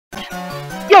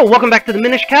Yo, welcome back to the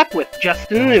Minish Cap with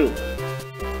Justin New.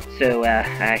 So,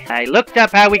 I looked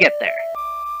up how we get there.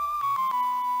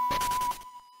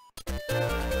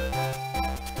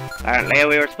 Apparently,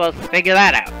 we were supposed to figure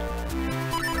that out.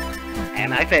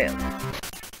 And I failed.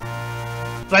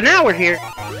 But now we're here.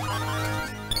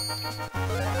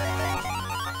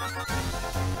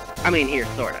 I mean, here,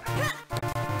 sorta.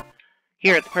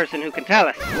 Here at the person who can tell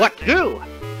us what to do.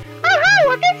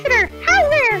 Oh, a visitor! How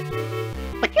there?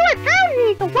 But you have found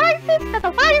me, the wisest of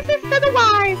the wisest of the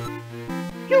wise.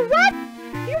 You what?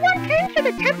 You want to enter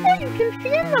the temple you can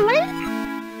see in the lake?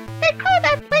 They call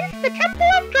that place the Temple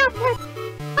of Droplets.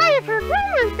 I have heard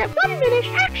rumors that one Minish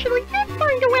actually did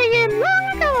find a way in long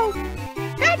ago.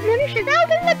 That Minish is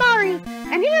Elder Libari,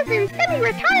 and he is in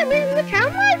semi-retirement in the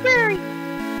town library.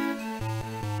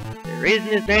 The reason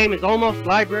his name is almost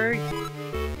library?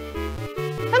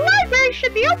 The library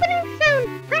should be opening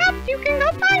soon. Perhaps you can go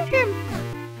find him.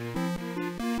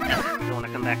 Don't want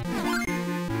to come back.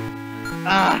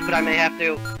 But I may have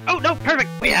to. Oh, no, perfect!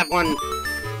 We have one!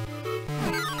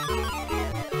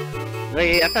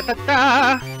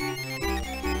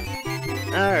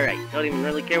 Alright, don't even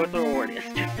really care what the reward is.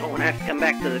 Just don't want to have to come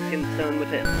back to the Kinstone with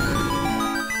him.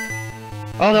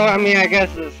 Although, I mean, I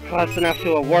guess it's close enough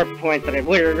to a warp point that it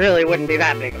really wouldn't be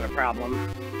that big of a problem.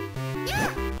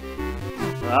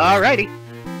 Alrighty.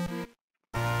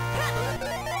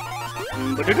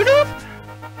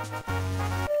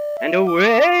 And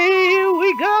away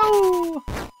we go!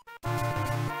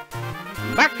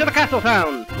 Back to the castle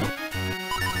town!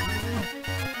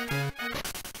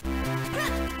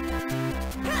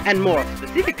 And more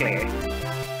specifically,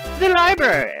 the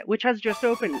library, which has just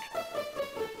opened.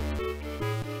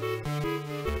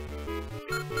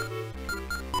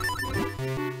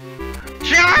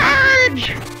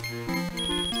 Charge!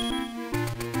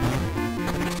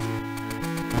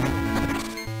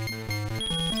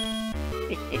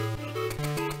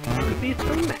 Could be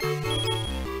some mess.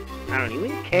 I don't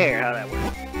even care how that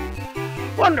works.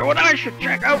 Wonder what I should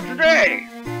check out today.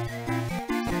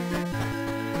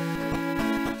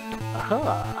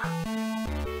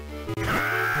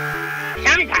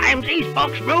 Sometimes these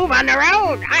books move on their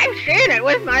own. I've seen it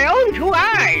with my own 2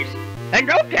 eyes. And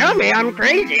don't tell me I'm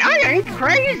crazy. I ain't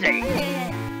crazy.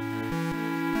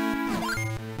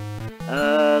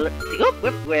 Let's see.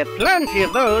 Oh, we have plenty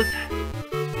of those.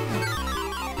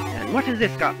 And what has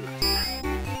this gotten us?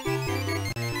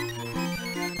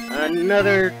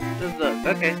 Another of those.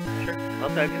 Okay, sure. I'll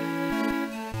take it.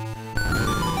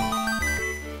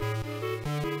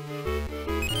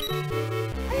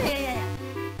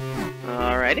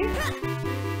 Alrighty.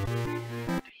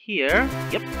 Here,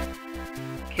 yep.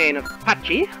 Cane of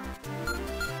Pachi.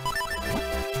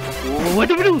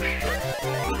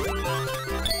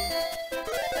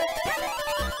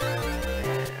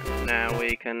 And now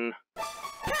we can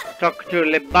talk to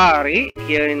Libari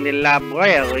here in the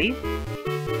library.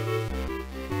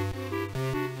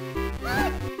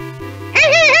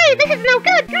 Hey, this is no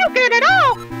good at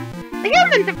all. The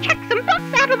humans have checked some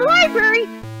books out of the library.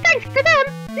 Thanks to them,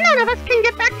 none of us can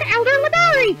get back to Elder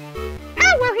Libari.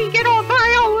 How will he get all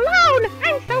by all alone?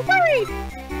 I'm so worried.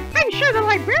 I'm sure the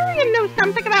librarian knows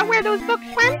something about where those books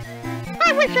went.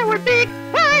 I wish I were big,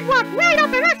 or I'd walk right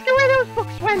up and ask her where those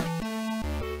books went.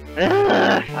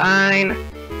 Fine.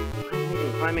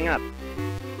 I'm climbing up.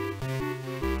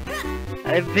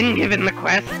 I've been given the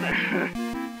quest.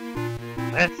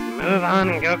 Let's move on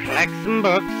and go collect some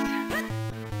books.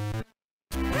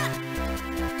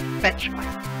 Fetch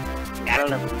quest. Gotta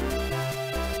love it.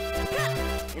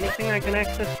 Anything I can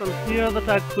access from here that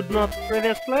I could not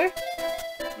previously?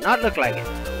 Not look like it.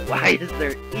 Why is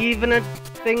there even a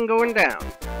thing going down?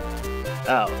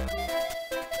 Oh.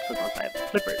 Because once I have the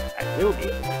flippers, I will be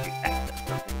able to access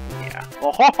something from here.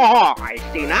 Oh ho ho ho! I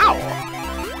see now!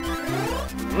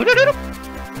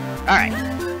 Alright.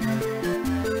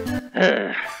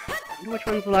 Wonder which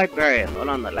one's the librarian? One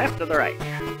on the left or the right?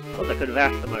 Suppose I could have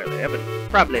asked them earlier, but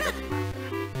probably doesn't matter.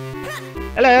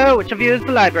 Hello, which of you is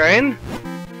the librarian?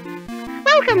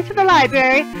 Welcome to the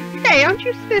library. Say, aren't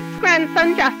you Smith's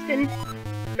grandson, Justin?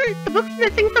 The book's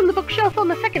missing from the bookshelf on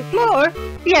the 2nd floor.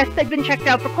 Yes, they've been checked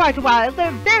out for quite a while.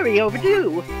 They're very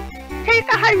overdue. Take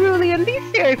a Hyrulean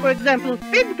bestiary, for example.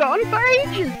 Been gone for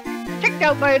ages. Checked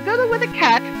out by a girl with a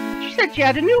cat. She said she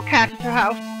had a new cat at her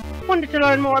house. Wanted to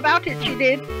learn more about it, she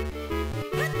did.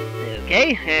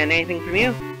 Okay, and anything from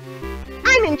you?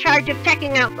 I'm in charge of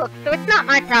checking out books, so it's not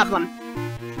my problem.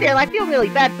 Still, I feel really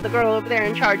bad for the girl over there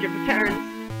in charge of returns.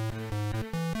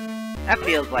 That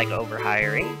feels like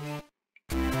overhiring.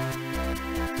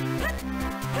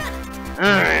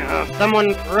 Alright, well,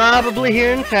 someone probably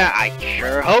here in town. I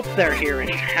sure hope they're here in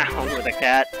town with a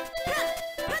cat.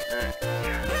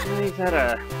 He's at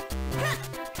a...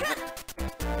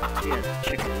 Yeah,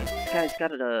 chicken. This guy's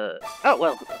got it a... Oh,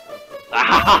 well...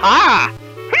 Ah-ha-ha-ha!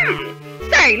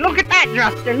 Say, look at that,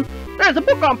 Justin! There's a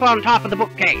book up on top of the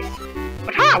bookcase.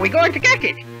 But how are we going to get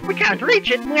it? We can't reach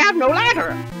it and we have no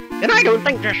ladder. And I don't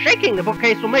think just shaking the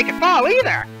bookcase will make it fall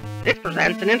either. This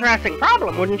presents an interesting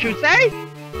problem, wouldn't you say?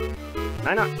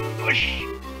 Why not push?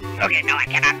 Okay, no, I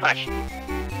cannot push.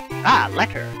 Ah,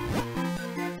 letter.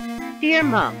 Dear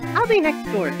Mom, I'll be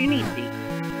next door if you need me.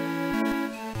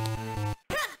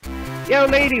 Yo,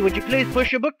 lady, would you please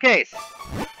push your bookcase?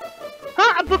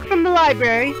 Huh? A book from the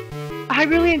library? A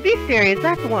Hyrulean Bestiary,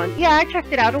 that's the one. Yeah, I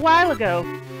checked it out a while ago.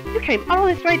 You came all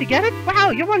this way to get it?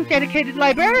 Wow, you're one dedicated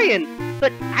librarian.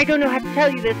 But I don't know how to tell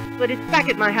you this, but it's back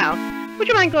at my house. Would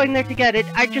you mind going there to get it?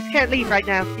 I just can't leave right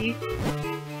now, see?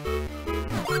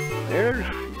 They're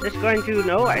just going to...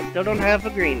 No, I still don't have a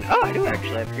green. Oh, I do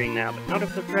actually have a green now, but not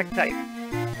of the correct type.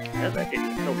 As I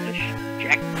didn't accomplish.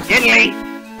 Jack Dinley!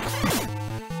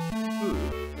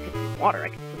 Get some water, I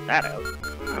can put that out.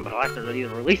 But I'll have to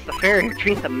either release the fairy or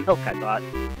drink the milk I bought.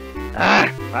 Ah,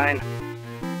 fine.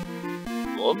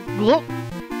 Glug, glug.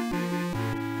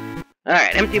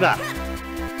 Alright, empty bottle.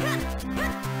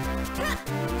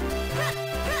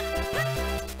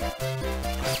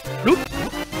 Bloop.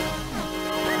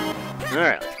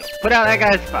 Alright, let's go. Put out that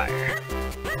guy's fire.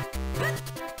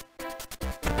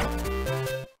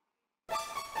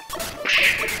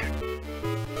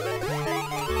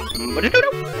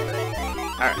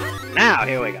 Alright, now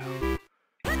here we go.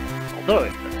 Although,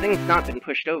 if the thing's not been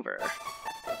pushed over,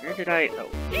 where did I... Oh.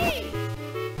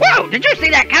 Whoa! Did you see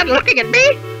that cat looking at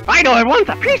me? I know it wants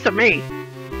a piece of me!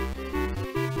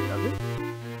 Does it?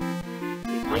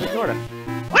 Sort of.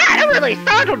 Wow, that really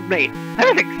startled me!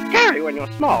 Everything's scary when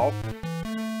you're small.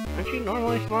 Aren't you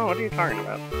normally small? What are you talking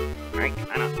about? Alright,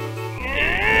 I know.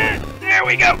 Yeah, there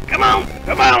we go! Come on!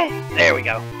 Come on! There we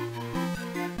go.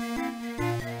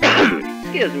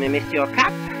 Excuse me, Monsieur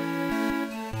Cat.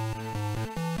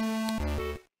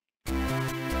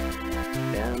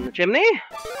 Down the chimney.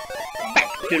 Back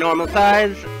to normal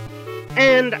size.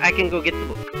 And I can go get the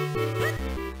book.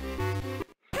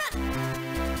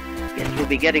 Guess we'll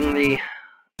be getting the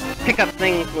pick up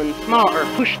things when small, or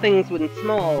push things when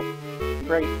small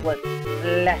bracelet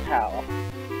letter.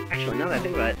 Actually, now that I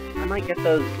think about it, I might get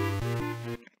those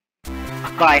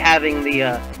by having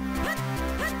the,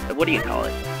 what do you call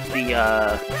it?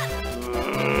 The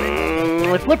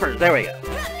flippers, there we go.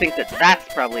 I think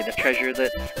that's probably the treasure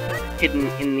that's hidden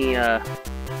in the,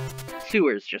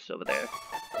 sewers just over there.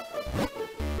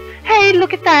 Hey,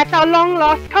 look at that! Our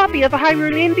long-lost copy of a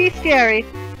Hyrulean Bestiary!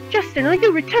 Justin, are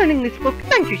you returning this book?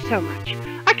 Thank you so much.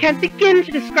 I can't begin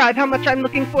to describe how much I'm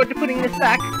looking forward to putting this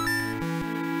back.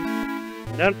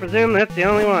 I don't presume that's the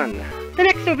only one. The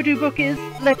next overdue book is,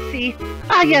 let's see.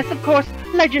 Ah yes, of course,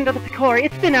 Legend of the Picori.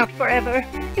 It's been out forever.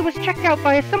 It was checked out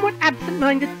by a somewhat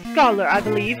absent-minded scholar, I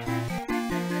believe.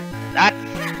 That's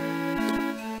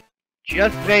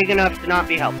just vague enough to not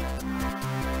be helpful.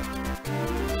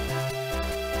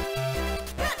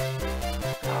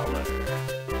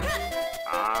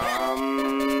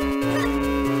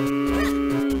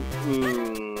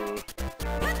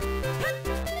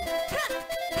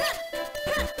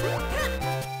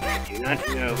 I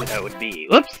do not know who that would be.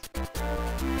 Whoops!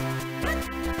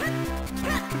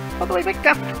 All the way back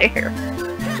down there.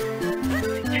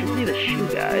 Should be the shoe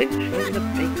guy. Should be the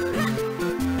baker.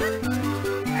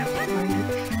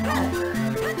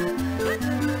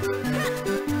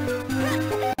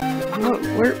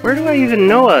 Where do I even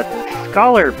know a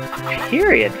scholar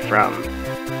period from?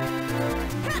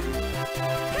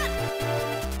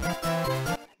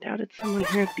 I doubt it's someone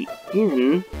here at the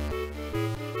inn.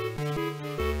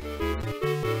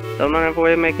 Still don't have a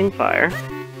way of making fire.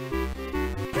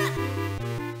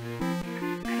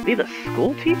 Could it be the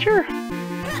school teacher?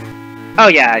 Oh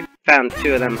yeah, I found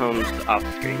two of them homes off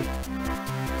screen.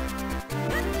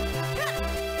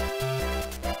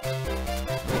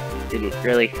 Didn't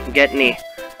really get any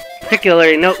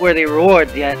particularly noteworthy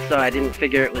rewards yet, so I didn't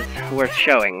figure it was worth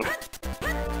showing.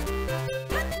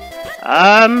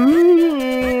 I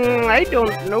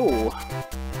don't know.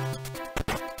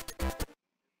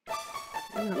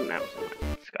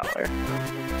 Scholar, in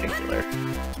particular.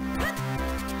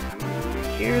 Someone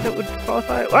here that would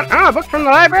qualify. What? Ah, a book from the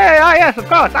library! Ah, yes, of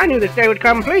course! I knew this day would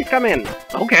come. Please come in.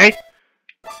 Okay.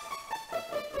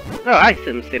 Oh, hi,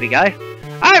 SimCity guy.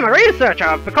 I'm a researcher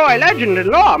of Picori legend and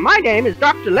lore. My name is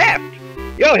Dr. Left.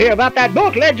 You'll hear about that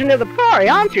book, Legend of the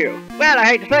Picori, aren't you? Well, I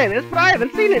hate to say this, but I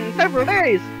haven't seen it in several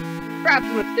days. Perhaps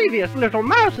a mischievous little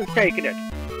mouse has taken it.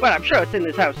 Well, I'm sure it's in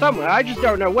this house somewhere, I just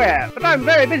don't know where. But I'm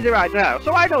very busy right now,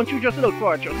 so why don't you just look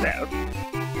for it yourself?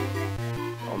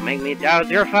 Don't make me douse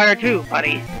your fire too,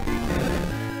 buddy.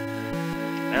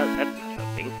 Well, that's not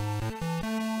helping.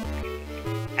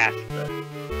 Past the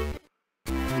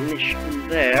Minish in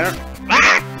there.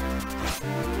 Ah!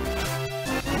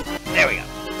 There we go.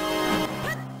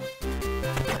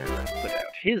 And let's put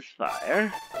out his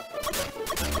fire.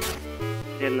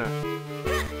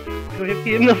 Would it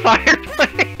be in the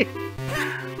fireplace?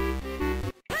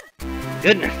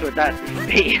 Goodness, would that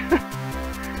be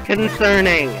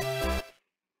concerning.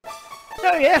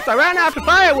 So yes, I ran out of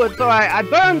firewood, so I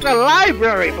burned a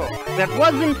library book that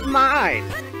wasn't mine.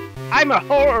 I'm a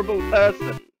horrible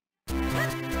person.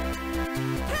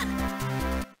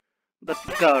 But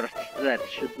of course, that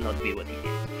should not be what he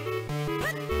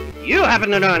did. You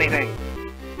happen to know anything?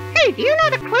 Hey, do you know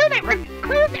the clue that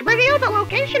reveals the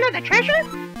location of the treasure?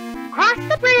 Cross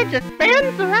the bridge that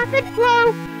spans the rapid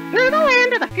flow through the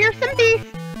land of the fearsome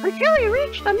beasts until you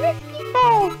reach the misty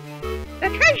falls. The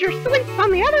treasure sleeps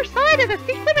on the other side of the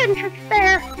secret entrance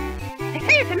there. They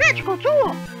say it's a magical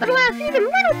tool that allows even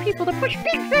little people to push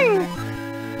big things.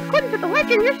 According to the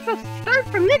legend, you're supposed to start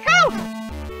from this house.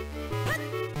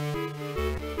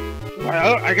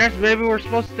 Well, I guess maybe we're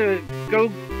supposed to go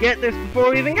get this before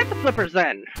we even get the flippers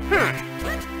then.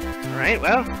 Alright,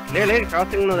 well, clearly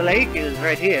crossing the lake is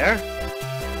right here.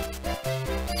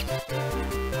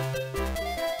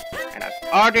 And I've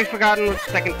already forgotten what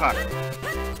the second part is.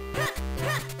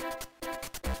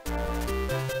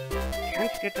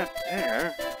 Can't get up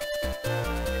there.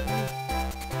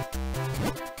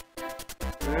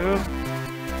 No.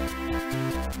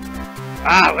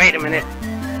 Ah, wait a minute.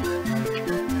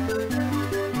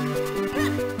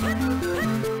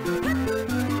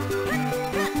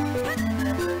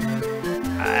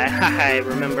 I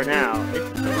remember now. This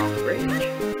is the wrong bridge.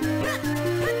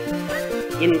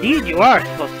 Indeed, you are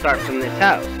supposed to start from this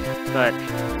house, but... Wait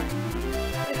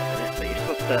a minute, but you're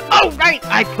supposed to... Oh, right!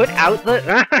 I put out the...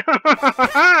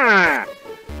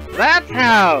 That's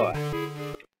how!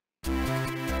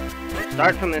 You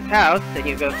start from this house, then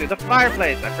you go through the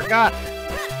fireplace. I forgot.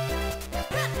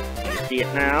 You see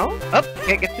it now? Oh,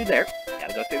 can't get through there.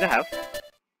 Gotta go through the house.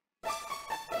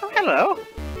 Oh, hello.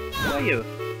 Who are you?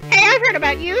 Hey, I've heard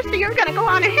about you, so you're gonna go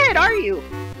on ahead, are you?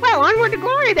 Well, onward to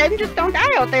glory then, just don't die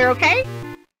out there, okay?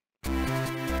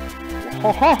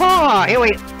 Ho ho ho! Here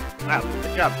we... Wow,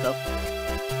 good job, Phil.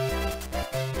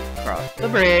 Cross the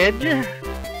bridge.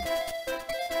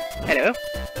 Hello.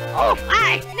 Oh,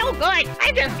 hi! No good!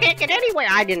 I just can't get anywhere!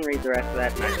 I didn't read the rest of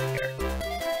that, and I don't care.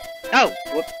 Oh,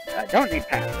 whoops. I don't need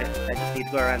past this. I just need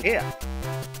to go around here.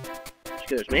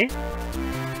 Excuse me.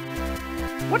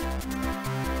 What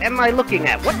am I looking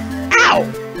at? What? Ow!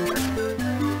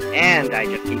 And I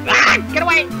just keep... Ah! Get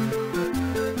away!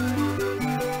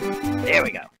 There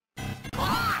we go.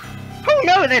 Who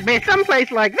knew there'd be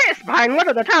someplace like this behind one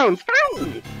of the town's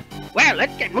fountains? Well,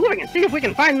 let's get moving and see if we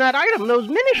can find that item those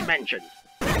Minish mentioned.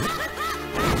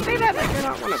 Say that like you're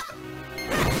not one of them.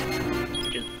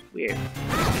 Which is weird,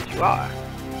 because you are.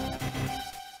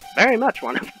 Very much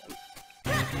one of them.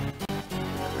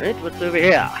 Alright, what's over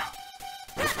here?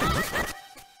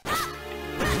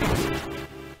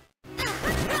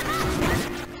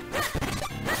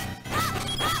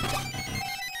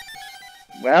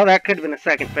 Well, that could have been a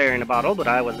second fairy in a bottle, but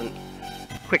I wasn't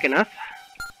quick enough.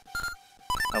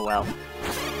 Oh well.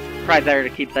 Tried there to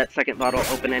keep that second bottle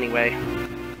open anyway.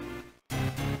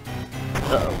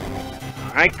 Uh-oh.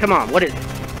 Alright, come on, what is it?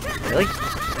 Really?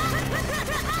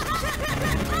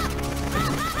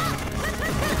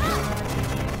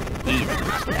 He's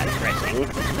not that threatening.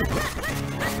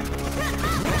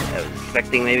 I was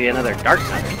expecting maybe another dark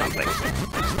nut or something.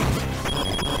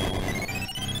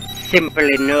 Simple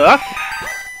enough.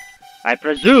 I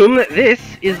presume that this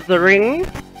is the ring?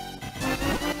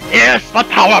 Yes, the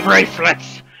power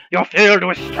bracelets! You're filled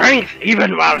with strength,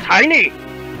 even while tiny!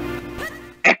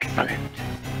 Excellent.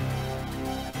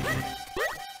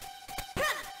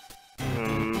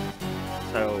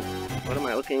 So, what am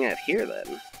I looking at here,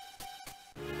 then?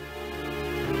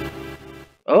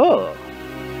 Oh!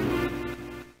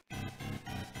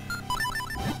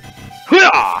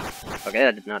 Hooyah! Okay,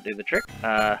 that did not do the trick.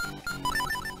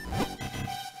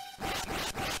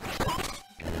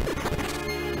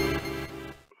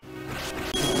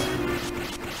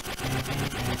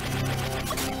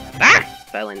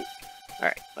 Fell in.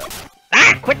 Alright, well.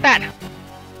 Ah! Quit that!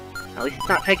 At least it's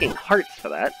not taking hearts for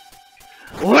that.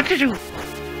 What did you...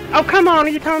 Oh, come on! Are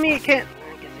you telling me it can't...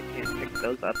 I guess it can't pick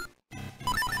those up.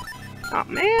 Oh,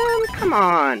 man! Come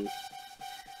on!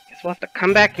 Guess we'll have to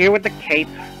come back here with the cape.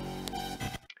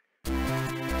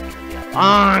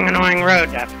 long, annoying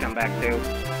road to have to come back to.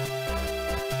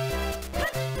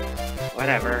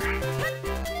 Whatever.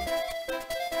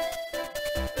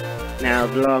 Now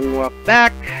the long walk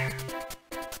back.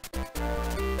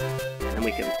 And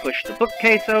we can push the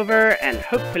bookcase over and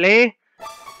hopefully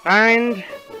find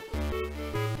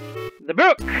the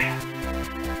book.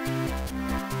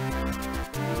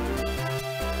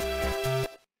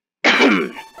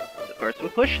 So first we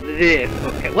push this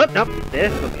bookcase. Whoop, nope.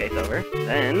 This bookcase over.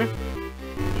 Then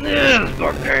this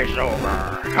bookcase over.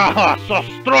 Haha, so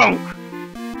strong.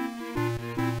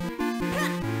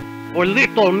 For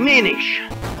little Minish.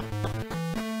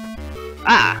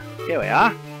 Ah, here we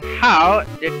are. How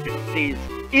did these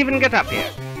even get up here?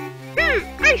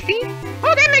 I see.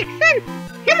 Oh, that makes sense.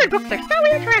 Human books are so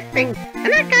interesting.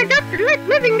 And that guy Dr.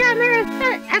 living down there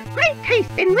has great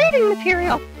taste in reading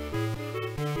material.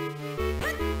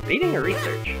 Reading or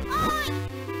research?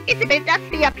 It's a bit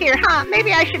dusty up here, huh?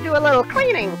 Maybe I should do a little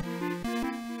cleaning.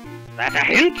 Is that a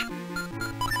hint?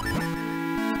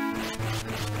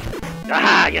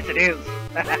 Ah, yes it is.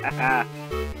 I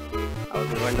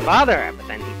wasn't going to bother, but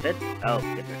then he said, oh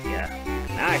goodness, yeah.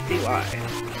 Now I see why.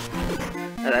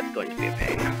 Oh, that's going to be a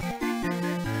pain.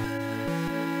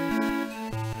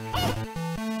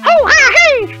 Oh,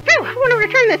 hey! Phil, I want to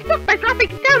return this book by dropping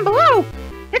it down below.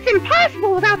 It's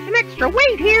impossible without some extra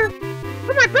weight here.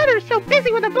 But my brother's so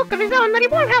busy with a book of his own that he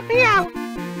won't help me out.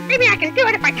 Maybe I can do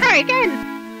it if I try again.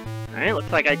 Alright,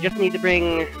 looks like I just need to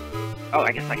bring... Oh,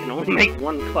 I guess I can only make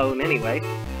one clone anyway.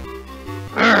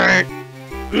 Alright.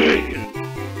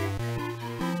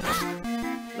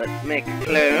 Let's make a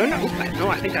clone. Ooh, no,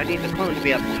 I think I need the clone to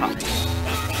be up top.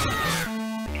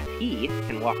 Because he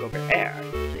can walk over there.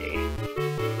 Let's see.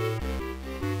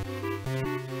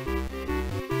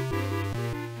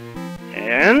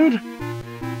 And...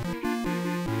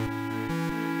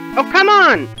 Oh, come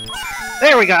on!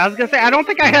 There we go. I was gonna say, I don't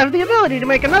think I have the ability to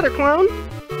make another clone.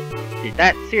 Did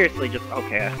that seriously just...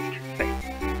 Okay, I was gonna say...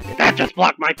 Did that just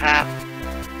block my path?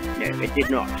 No, it did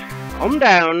not. Calm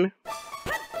down.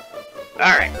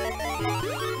 Alright.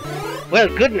 Well,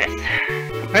 goodness.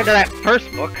 Compared to that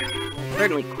first book,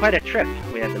 certainly quite a trip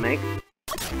we had to make.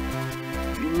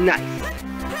 Nice.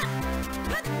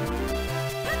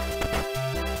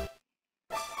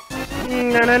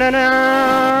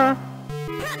 Na-na-na-na!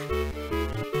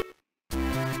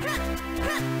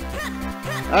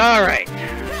 Alright.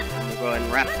 We'll go ahead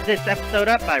and wrap this episode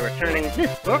up by returning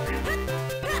this book.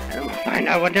 And we'll find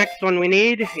out what next one we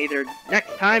need, either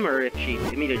next time or if she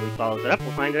immediately follows it up,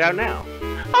 we'll find it out now.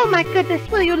 Oh my goodness,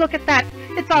 will you look at that?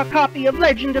 It's our copy of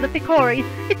Legend of the Picori.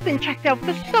 It's been checked out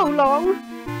for so long.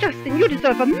 Justin, you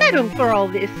deserve a medal for all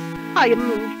this. I am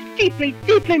moved, deeply,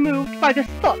 deeply moved by this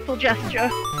thoughtful gesture.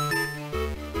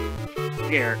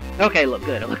 Here. Okay, look,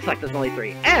 good. It looks like there's only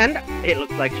 3. And it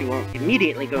looks like she won't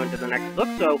immediately go into the next book,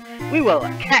 so we will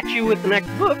catch you with the next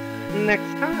book next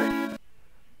time.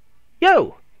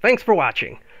 Yo! Thanks for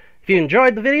watching. If you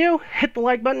enjoyed the video, hit the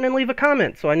like button and leave a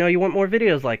comment so I know you want more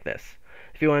videos like this.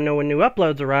 If you want to know when new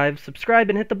uploads arrive, subscribe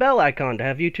and hit the bell icon to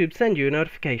have YouTube send you a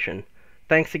notification.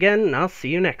 Thanks again, and I'll see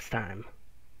you next time.